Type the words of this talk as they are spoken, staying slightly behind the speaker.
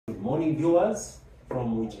morning, viewers,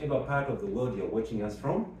 from whichever part of the world you're watching us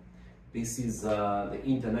from. This is the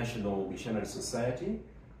International Missionary Society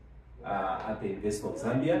at the University of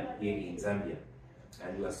Zambia, here in Zambia.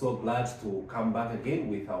 And we are so glad to come back again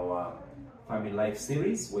with our Family Life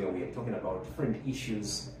series, where we are talking about different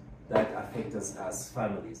issues that affect us as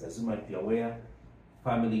families. As you might be aware,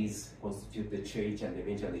 families constitute the church, and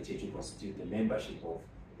eventually the church will constitute the membership of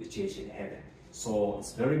the church in heaven. So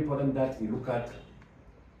it's very important that we look at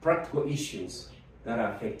practical issues that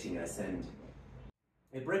are affecting us. And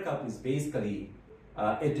a breakup is basically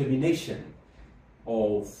a termination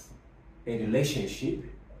of a relationship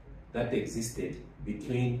that existed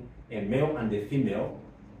between a male and a female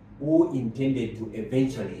who intended to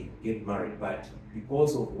eventually get married, but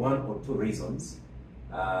because of one or two reasons,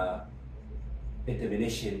 a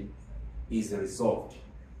termination is resolved,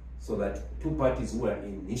 so that two parties who were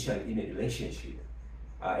initially in a relationship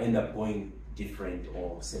end up going different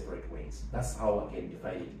or separate ways. That's how I can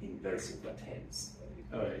define it in very simple terms.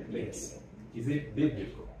 All right, yes. Is it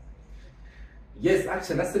biblical? Yes,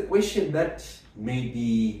 actually, that's a question that may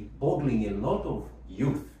be boggling a lot of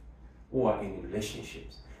youth who are in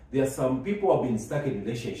relationships. There are some people who have been stuck in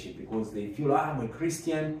relationship because they feel, I'm a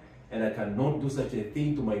Christian and I cannot do such a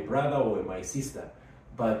thing to my brother or my sister.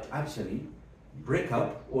 But actually,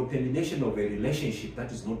 breakup or termination of a relationship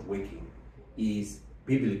that is not working is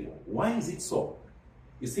biblical. Why is it so?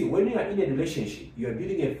 You see, when you are in a relationship, you are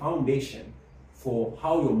building a foundation for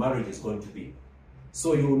how your marriage is going to be.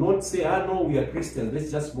 So you will not say, no, we are Christians,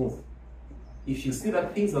 let's just move. If you see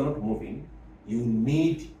that things are not moving, you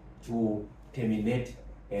need to terminate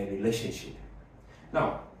a relationship.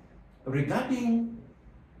 Now, regarding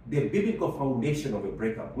the biblical foundation of a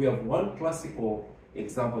breakup, we have one classical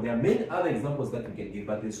example. There are many other examples that we can give,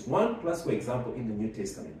 but there's one classical example in the New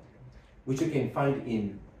Testament, which you can find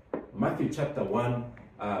in Matthew chapter 1,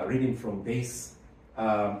 reading from verse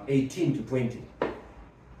 18 to 20.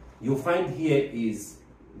 You'll find here is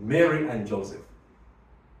Mary and Joseph.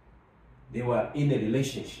 They were in a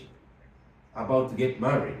relationship, about to get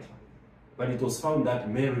married, but it was found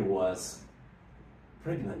that Mary was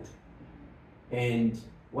pregnant. And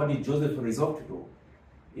what did Joseph resolve to do?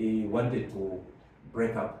 He wanted to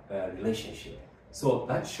break up a relationship. So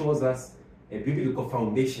that shows us a biblical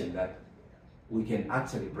foundation that we can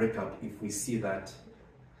actually break up if we see that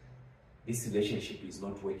this relationship is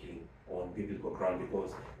not working on biblical ground,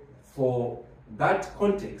 because for that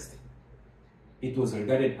context, it was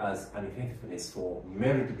regarded as unfaithfulness for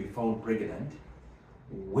Mary to be found pregnant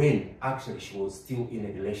when actually she was still in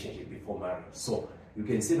a relationship before marriage. So you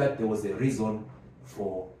can see that there was a reason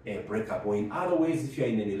for a breakup. Or in other ways, if you're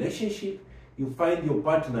in a relationship, you find your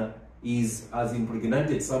partner has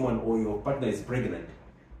impregnated someone, or your partner is pregnant.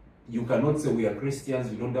 You cannot say we are Christians,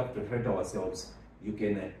 we don't have to hurt ourselves. You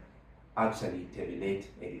can actually terminate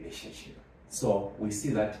a relationship. So we see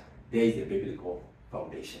that there is a biblical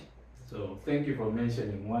foundation. So thank you for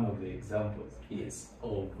mentioning one of the examples. Yes.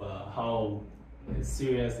 Of how a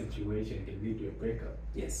serious situation can lead to a breakup.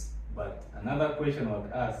 Yes. But another question I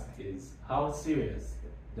would ask is, how serious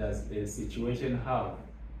does the situation have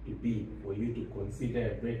to be for you to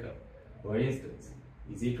consider a breakup? For instance,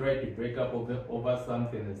 is it right to break up over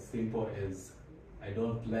something as simple as, I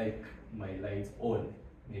don't like my lights on?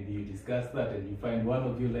 Maybe you discuss that and you find one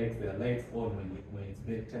of you likes their lights on when it's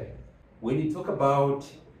bedtime. When you talk about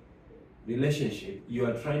relationship, you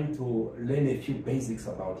are trying to learn a few basics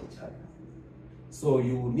about each other. So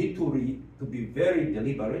you need to be very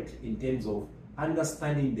deliberate in terms of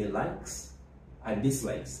understanding the likes and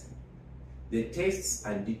dislikes, the tastes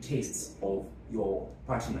and distastes of your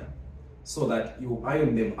partner, so that you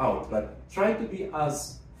iron them out. But try to be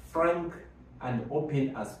as frank and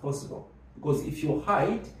open as possible, because if you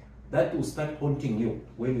hide, that will start haunting you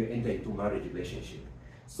when you enter into marriage relationship.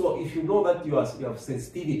 So if you know that you have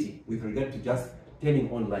sensitivity with regard to just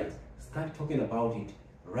turning on lights, start talking about it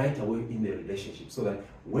right away in the relationship, so that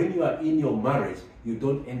when you are in your marriage, you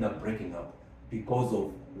don't end up breaking up because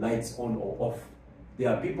of lights on or off. There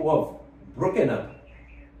are people who have broken up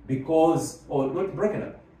because, or not broken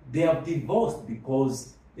up, they have divorced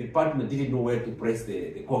because a partner didn't know where to press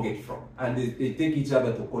the Colgate from, and they take each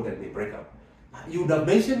other to court and they break up. You would have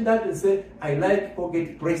mentioned that and said, I like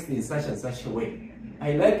Colgate pressed in such and such a way.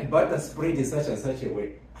 I like butter spread in such and such a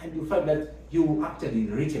way. And you find that you actually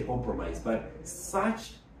reach a compromise. But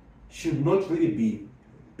such should not really be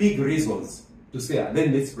big reasons to say,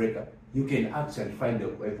 then let's break up. You can actually find a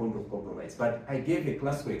point of compromise. But I gave a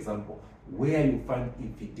classical example where you find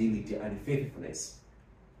infidelity and faithfulness.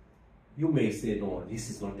 You may say, no, this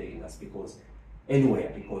is not taking us because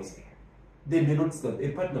anywhere, because they may not stop, a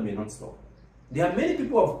partner may not stop. There are many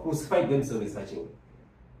people who have crucified themselves in such a way.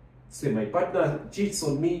 Say, my partner cheats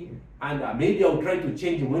on me, and maybe I'll try to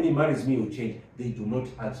change him. When he marries me, he'll change. They do not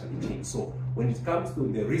actually change. So when it comes to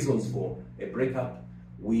the reasons for a breakup,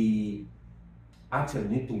 we actually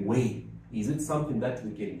need to weigh. Is it something that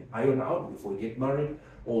we can iron out before we get married?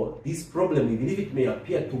 Or this problem, even if it may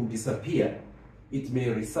appear to disappear, it may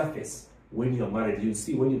resurface when you're married. You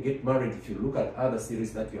see, when you get married, if you look at other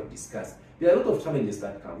series that we have discussed, there are a lot of challenges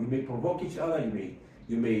that come. You may provoke each other,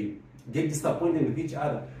 you may get disappointed with each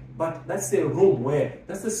other, but that's a room where,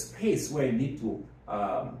 that's a space where you need to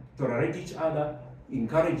tolerate each other,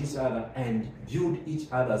 encourage each other, and build each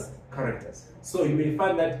other's characters. So you may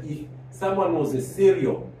find that if someone was a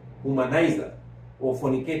serial humanizer or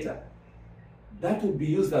fornicator, that would be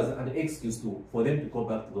used as an excuse for them to go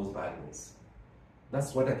back to those bad ways.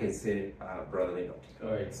 That's what I can say, Brother Leonard.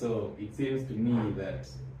 All right, so it seems to me that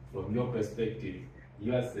from your perspective,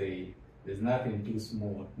 you are saying there's nothing too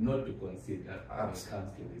small not to consider when it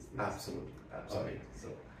comes to this. Absolutely. All right, so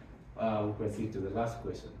we'll proceed to the last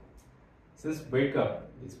question. Since breakup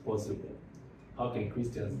is possible, how can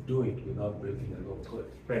Christians do it without breaking the law of God?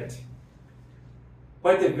 Right.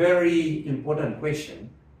 Quite a very important question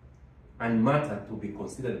and matter to be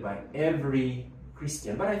considered by every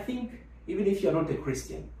Christian. But I think even if you're not a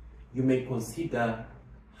Christian, you may consider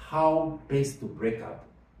how best to break up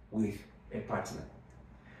with a partner.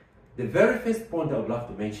 The very first point I would love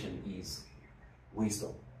to mention is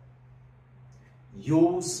wisdom.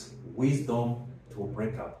 Use wisdom to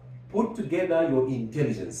break up. Put together your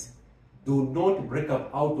intelligence. Do not break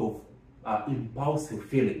up out of impulsive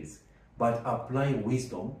feelings, but apply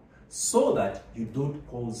wisdom so that you don't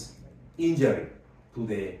cause injury to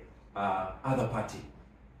the other party.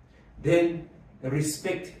 Then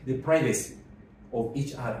respect the privacy of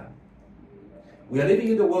each other. We are living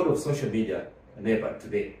in the world of social media, neighbor,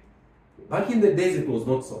 today. Back in the days, it was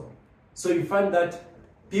not so. So you find that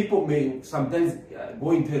people may sometimes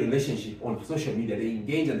go into a relationship on social media. They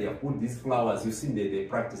engage and they have put these flowers. You've seen they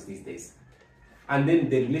practice these days. And then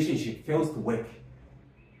the relationship fails to work.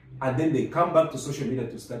 And then they come back to social media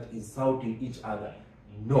to start insulting each other.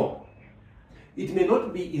 No. It may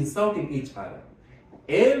not be insulting each other.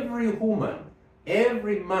 Every woman,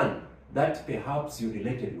 every man that perhaps you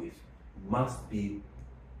related with must be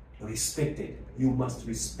respected. You must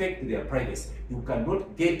respect their privacy. You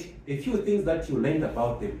cannot get a few things that you learned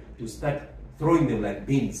about them to start throwing them like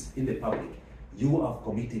beans in the public. You have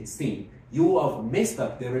committed sin. You have messed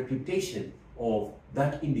up the reputation of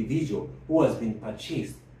that individual who has been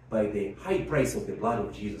purchased by the high price of the blood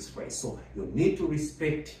of Jesus Christ. So you need to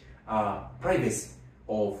respect privacy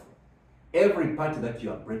of every party that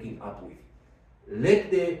you are breaking up with.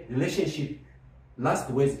 Let the relationship last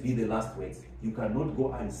words be the last words. You cannot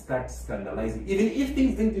go and start scandalizing. Even if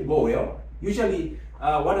things didn't go well, usually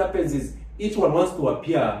what happens is each one wants to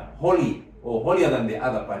appear holy or holier than the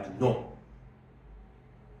other party. No.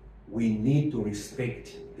 We need to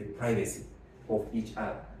respect the privacy of each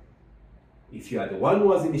other. If you are the one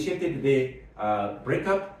who has initiated the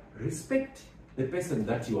breakup, respect the person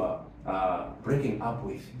that you are breaking up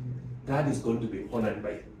with. That is going to be honored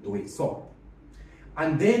by doing so.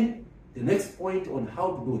 And then the next point on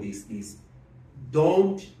how to do this is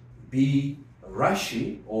don't be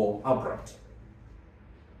rushy or abrupt.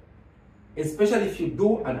 Especially if you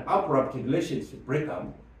do an abrupt relationship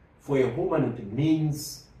breakup, for a woman it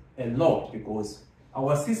means a lot because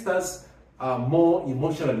our sisters are more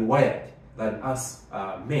emotionally wired than us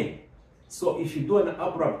men. So if you do an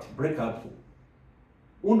abrupt breakup,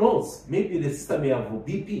 who knows? Maybe the sister may have a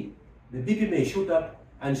BP. The BP may shoot up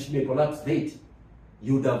and she may collapse dead.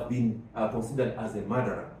 You would have been considered as a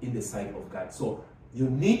murderer in the sight of God. So you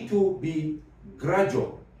need to be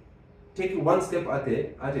gradual. Take one step at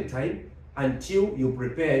a time until you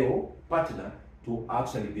prepare your partner to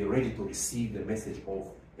actually be ready to receive the message of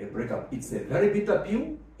a breakup. It's a very bitter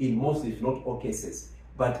pill in most, if not all cases.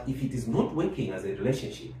 But if it is not working as a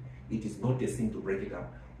relationship, it is not a sin to break it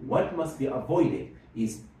up. What must be avoided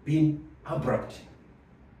is being abrupt.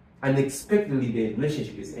 Unexpectedly, the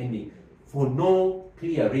relationship is ending for no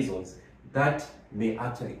clear reasons that may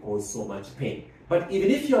actually cause so much pain. But even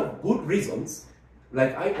if you have good reasons,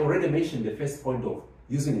 like I already mentioned the first point of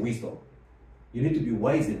using wisdom, you need to be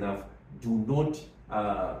wise enough. Do not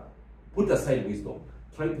put aside wisdom.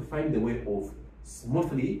 Try to find the way of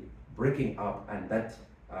smoothly breaking up, and that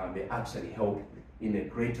may actually help in a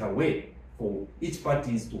greater way for each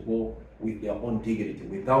parties to go with their own dignity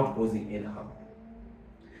without causing any harm.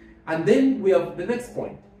 And then we have the next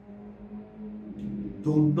point.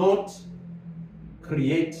 Do not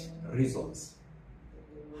create reasons.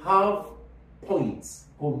 Have points,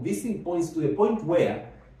 convincing points to the point where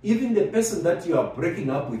even the person that you are breaking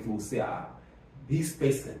up with will say, this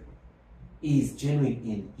person is genuine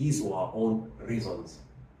in his or her own reasons.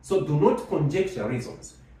 So do not conjecture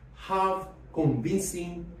reasons. Have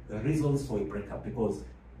convincing reasons for a breakup, because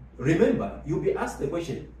remember, you'll be asked the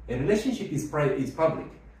question, a relationship is public.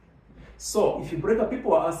 So if you break up,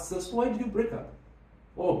 people are asked, so why did you break up?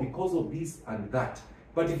 Oh, because of this and that.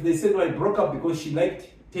 But if they say, no, I broke up because she liked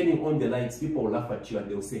turning on the lights, people will laugh at you and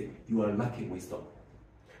they'll say, you are lacking wisdom.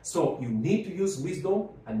 So you need to use wisdom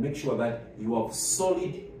and make sure that you have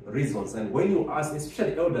solid reasons. And when you ask,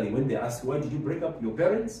 especially elderly, when they ask, why did you break up your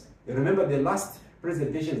parents? You remember the last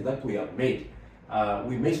presentations that we have made,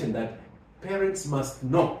 we mentioned that parents must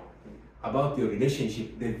know about your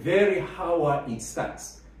relationship, the very hour it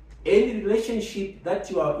starts. Any relationship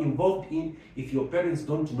that you are involved in, if your parents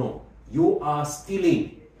don't know, you are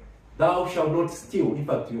stealing. Thou shalt not steal. In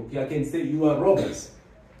fact, I can say you are robbers.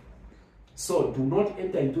 So do not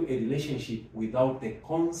enter into a relationship without the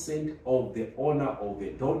consent of the owner of the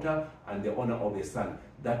daughter and the owner of the son.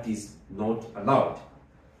 That is not allowed.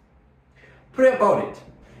 Pray about it.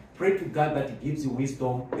 Pray to God that He gives you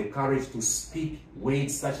wisdom, the courage to speak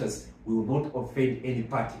words such as will not offend any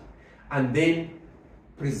party. And then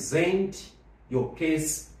present your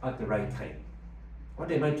case at the right time.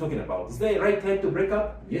 What am I talking about? Is there a right time to break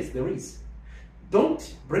up? Yes, there is.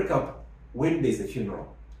 Don't break up when there's a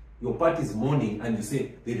funeral. Your party is mourning and you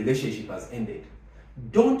say the relationship has ended.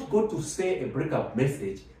 Don't go to say a breakup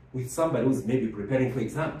message with somebody who's maybe preparing for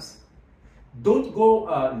exams. Don't go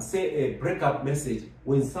and say a breakup message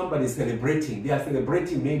when somebody is celebrating. They are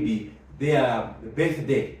celebrating maybe their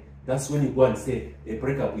birthday. That's when you go and say a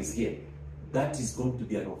breakup is here. That is going to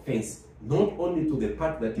be an offense, not only to the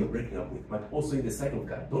part that you're breaking up with, but also in the sight of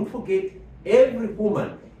God. Don't forget, every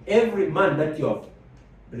woman, every man that you have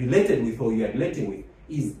related with or you are relating with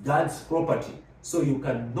is God's property. So you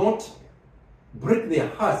cannot break their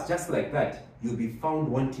hearts just like that. You'll be found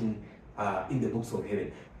wanting in the books of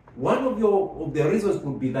heaven. One of the reasons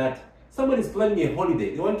could be that somebody is planning a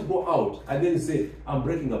holiday. They want to go out and then say, I'm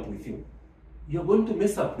breaking up with you. You're going to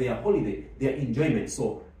mess up their holiday, their enjoyment.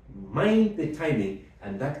 So mind the timing,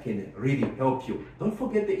 and that can really help you. Don't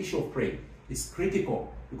forget the issue of prayer. It's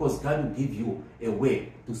critical because God will give you a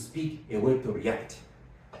way to speak, a way to react.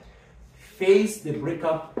 Face the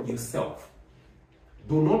breakup yourself.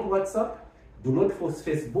 Do not WhatsApp, do not post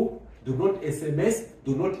Facebook, do not SMS,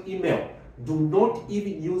 do not email. Do not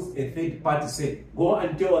even use a third party to say, go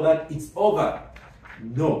and tell her that it's over.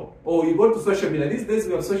 No. Or you go to social media. These days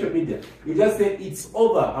we have social media. You just say, it's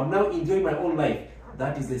over. I'm now enjoying my own life.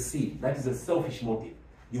 That is a sin. That is a selfish motive.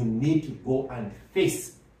 You need to go and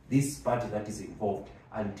face this party that is involved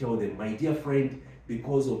and tell them, my dear friend,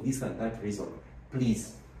 because of this and that reason,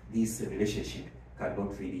 please, this relationship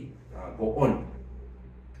cannot really go on.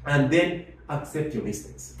 And then accept your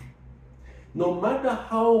mistakes. No matter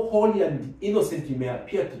how holy and innocent you may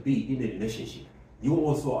appear to be in a relationship, you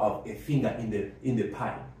also have a finger in the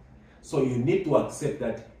pie. So you need to accept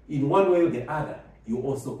that in one way or the other, you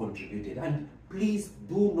also contributed. And please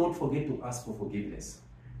do not forget to ask for forgiveness.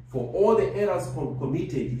 For all the errors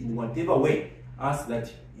committed in whatever way, ask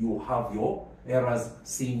that you have your errors,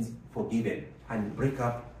 sins forgiven, and break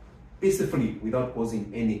up peacefully without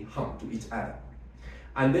causing any harm to each other.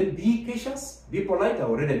 And then be cautious, be polite. I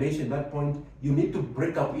already mentioned that point. You need to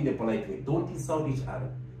break up in a polite way. Don't insult each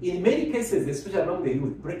other. In many cases, especially among the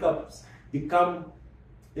youth, breakups become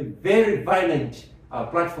a very violent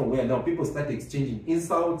platform where now people start exchanging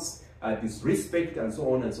insults, disrespect, and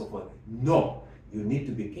so on and so forth. No, you need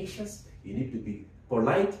to be cautious, you need to be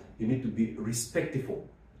polite, you need to be respectful.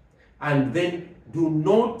 And then do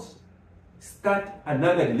not start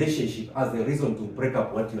another relationship as the reason to break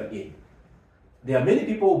up what you are in. There are many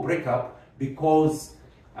people who break up because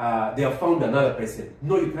they have found another person.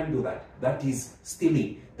 No, you can't do that. That is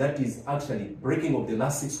stealing. That is actually breaking of the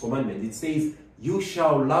last 6 commandments. It says, you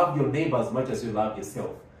shall love your neighbor as much as you love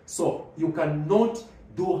yourself. So you cannot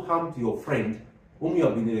do harm to your friend whom you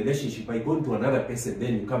have been in a relationship by going to another person,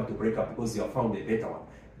 then you come to break up because you have found a better one.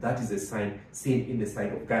 That is a sin in the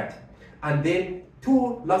sight of God. And then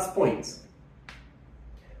 2 last points.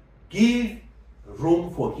 Give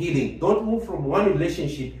room for healing. Don't move from one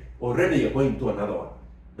relationship, already you're going to another one.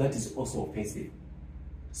 That is also offensive.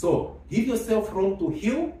 So give yourself room to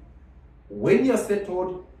heal. When you're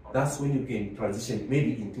settled, that's when you can transition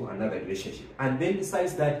maybe into another relationship. And then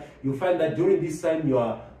besides that, you find that during this time you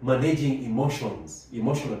are managing emotions,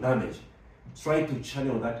 emotional damage. Try to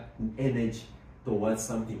channel that energy towards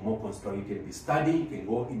something more constructive. You can be studying, you can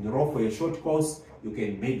go enroll for a short course, you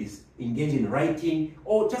can maybe engage in writing,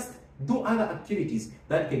 or just Do other activities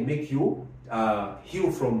that can make you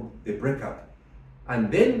heal from the breakup.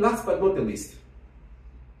 And then last but not the least,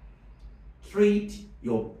 treat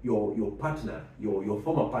your partner, your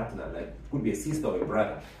former partner, like it could be a sister or a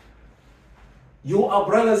brother. You are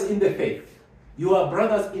brothers in the faith. You are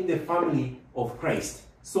brothers in the family of Christ.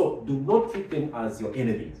 So do not treat them as your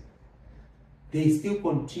enemies. They still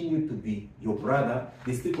continue to be your brother.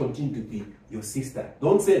 They still continue to be your sister.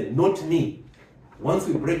 Don't say, not me. Once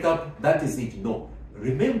we break up, that is it. No.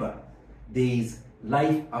 Remember, there is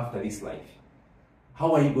life after this life.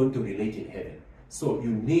 How are you going to relate in heaven? So you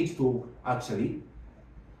need to actually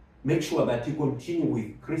make sure that you continue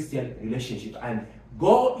with Christian relationship and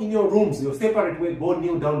go in your rooms, your separate way, go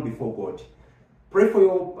kneel down before God. Pray for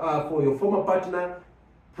your former partner.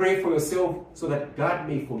 Pray for yourself so that God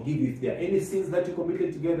may forgive you. If there are any sins that you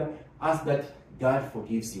committed together, ask that God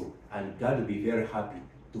forgives you, and God will be very happy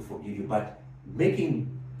to forgive you. But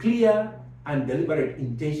making clear and deliberate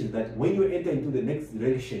intentions that when you enter into the next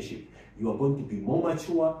relationship, you are going to be more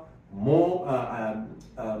mature, more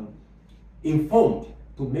informed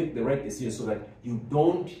to make the right decision, so that you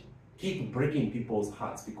don't keep breaking people's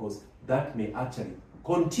hearts, because that may actually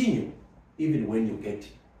continue even when you get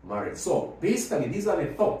married. So basically, these are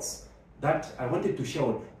the thoughts that I wanted to share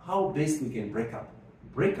on how best we can break up.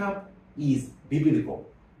 Breakup is biblical,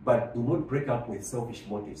 but do not break up with selfish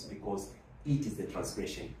motives, because it is the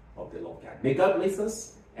transgression of the law of God. May God bless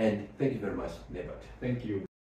us, and thank you very much, Nebat. Thank you.